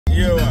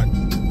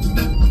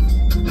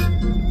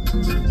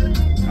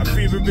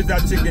every bit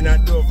of chicken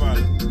at Doval.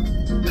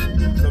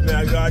 So me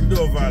I go at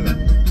Doval.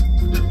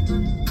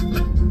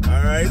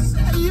 Alright?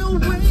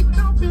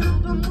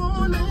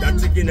 That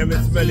chicken I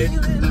smell it.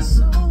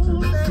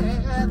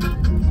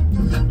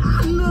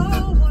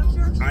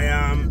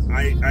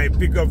 I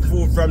pick up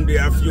food from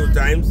there a few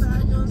times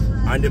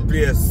and the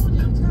place,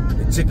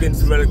 the chicken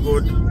smell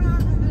good.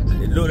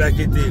 It look like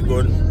it is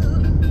good.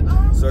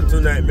 So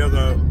tonight I'm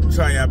gonna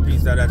try a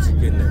piece of that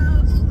chicken there.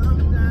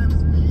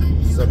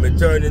 So I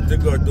turn to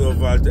go to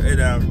Oval to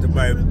head off to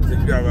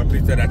grab a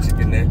piece of that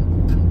chicken there.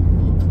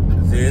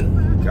 See?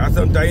 Because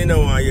sometimes you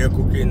don't want your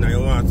cooking, you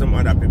want some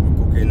other people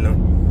cooking,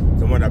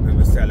 some other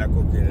people style of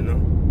cooking, you know.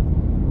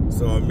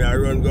 So I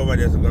run go over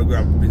there to go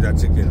grab a piece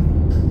of chicken.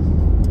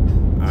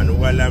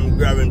 And while I'm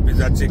grabbing a piece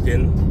of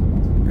chicken,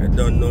 I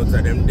don't know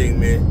so them ding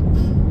me.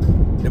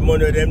 The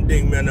money them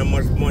ding me and how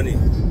much money.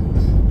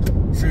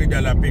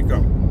 $3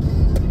 pickup,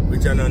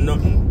 which are not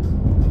nothing.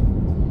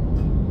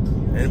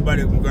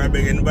 Anybody can grab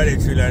anybody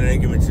 $3 and they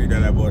give me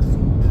 $3 but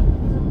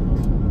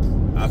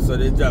I saw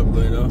the job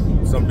going, you know.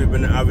 Some people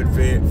don't have it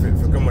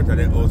for come out of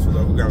their house to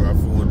grab a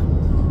food.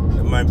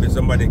 It might be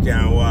somebody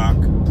can't walk.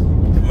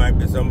 It might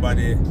be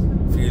somebody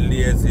feel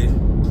lazy.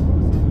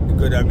 It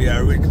could be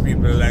a rich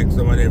people like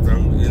some of them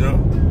from, you know,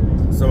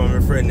 some of my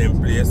friends in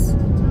place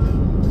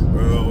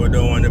who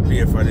don't want to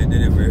pay for the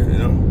delivery, you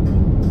know.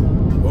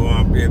 Who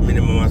want to pay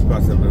minimum as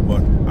possible.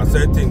 But I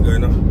say thing, you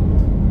know,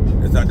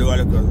 it's a do a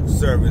little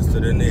service to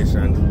the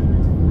nation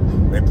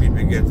where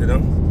people get, you know,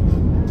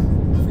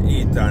 to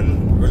eat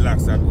and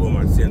relax at home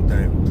at the same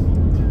time.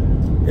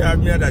 Yeah, I have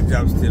me other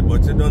job still,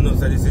 but you don't know,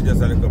 so this is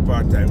just a little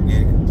part-time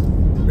gig.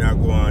 Me I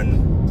go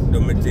and do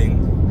my thing.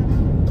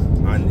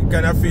 And it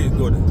kind of feels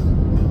good,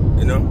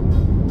 you know,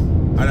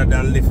 other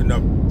than lifting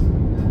up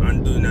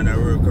and doing other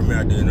work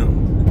I do, you know,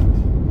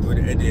 with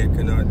the headache,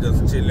 you know,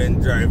 just chilling,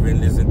 driving,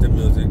 listening to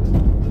music,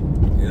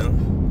 you know,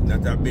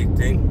 not a big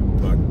thing,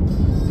 but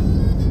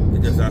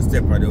it's just a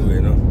step of the way,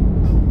 you know.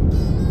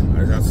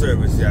 As a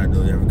service you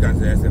do, you have to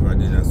consider yourself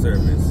doing a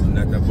service,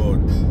 not about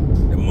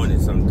the money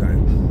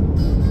sometimes.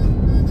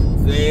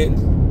 See?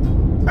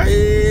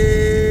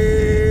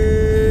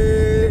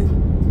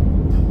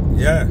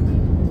 Yeah.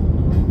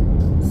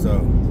 So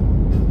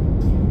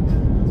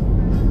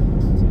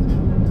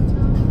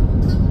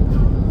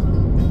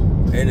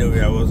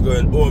anyway, I was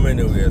going home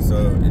anyway, so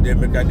it didn't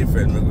make a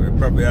difference.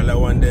 Probably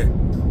all one day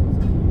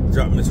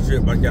drop me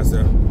straight back here,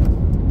 sir.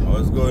 I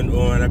was going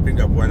home and I pick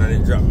up one and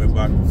it dropped me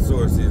back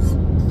sources.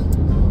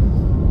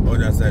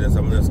 Other side, so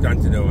I'm just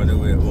continue on the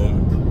way home.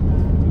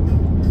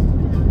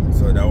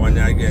 So that one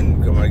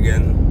again come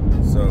again.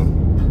 So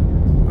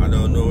I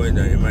don't know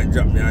whether it might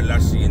drop me a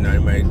Lachine or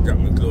it might drop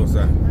me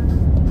closer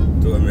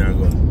to where me I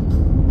go.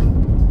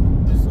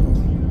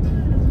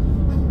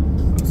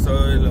 So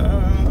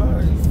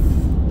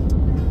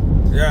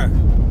yeah.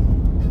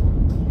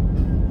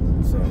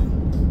 So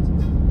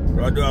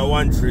we'll do a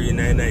 1-3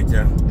 night,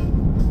 yeah.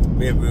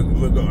 Maybe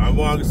we go. I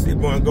want to sleep,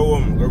 I want to go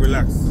home, go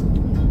relax.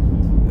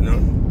 You know?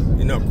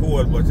 It's not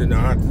cold, but it's not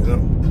hot, you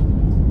know?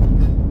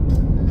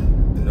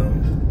 You know?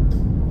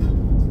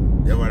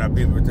 You have other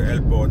people to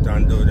help out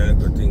and do the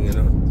little thing, you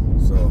know?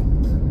 So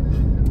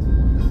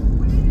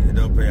you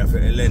don't pay for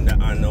a lender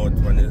and out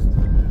on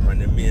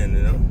the main,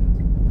 you know?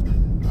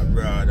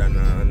 Abroad and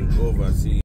overseas.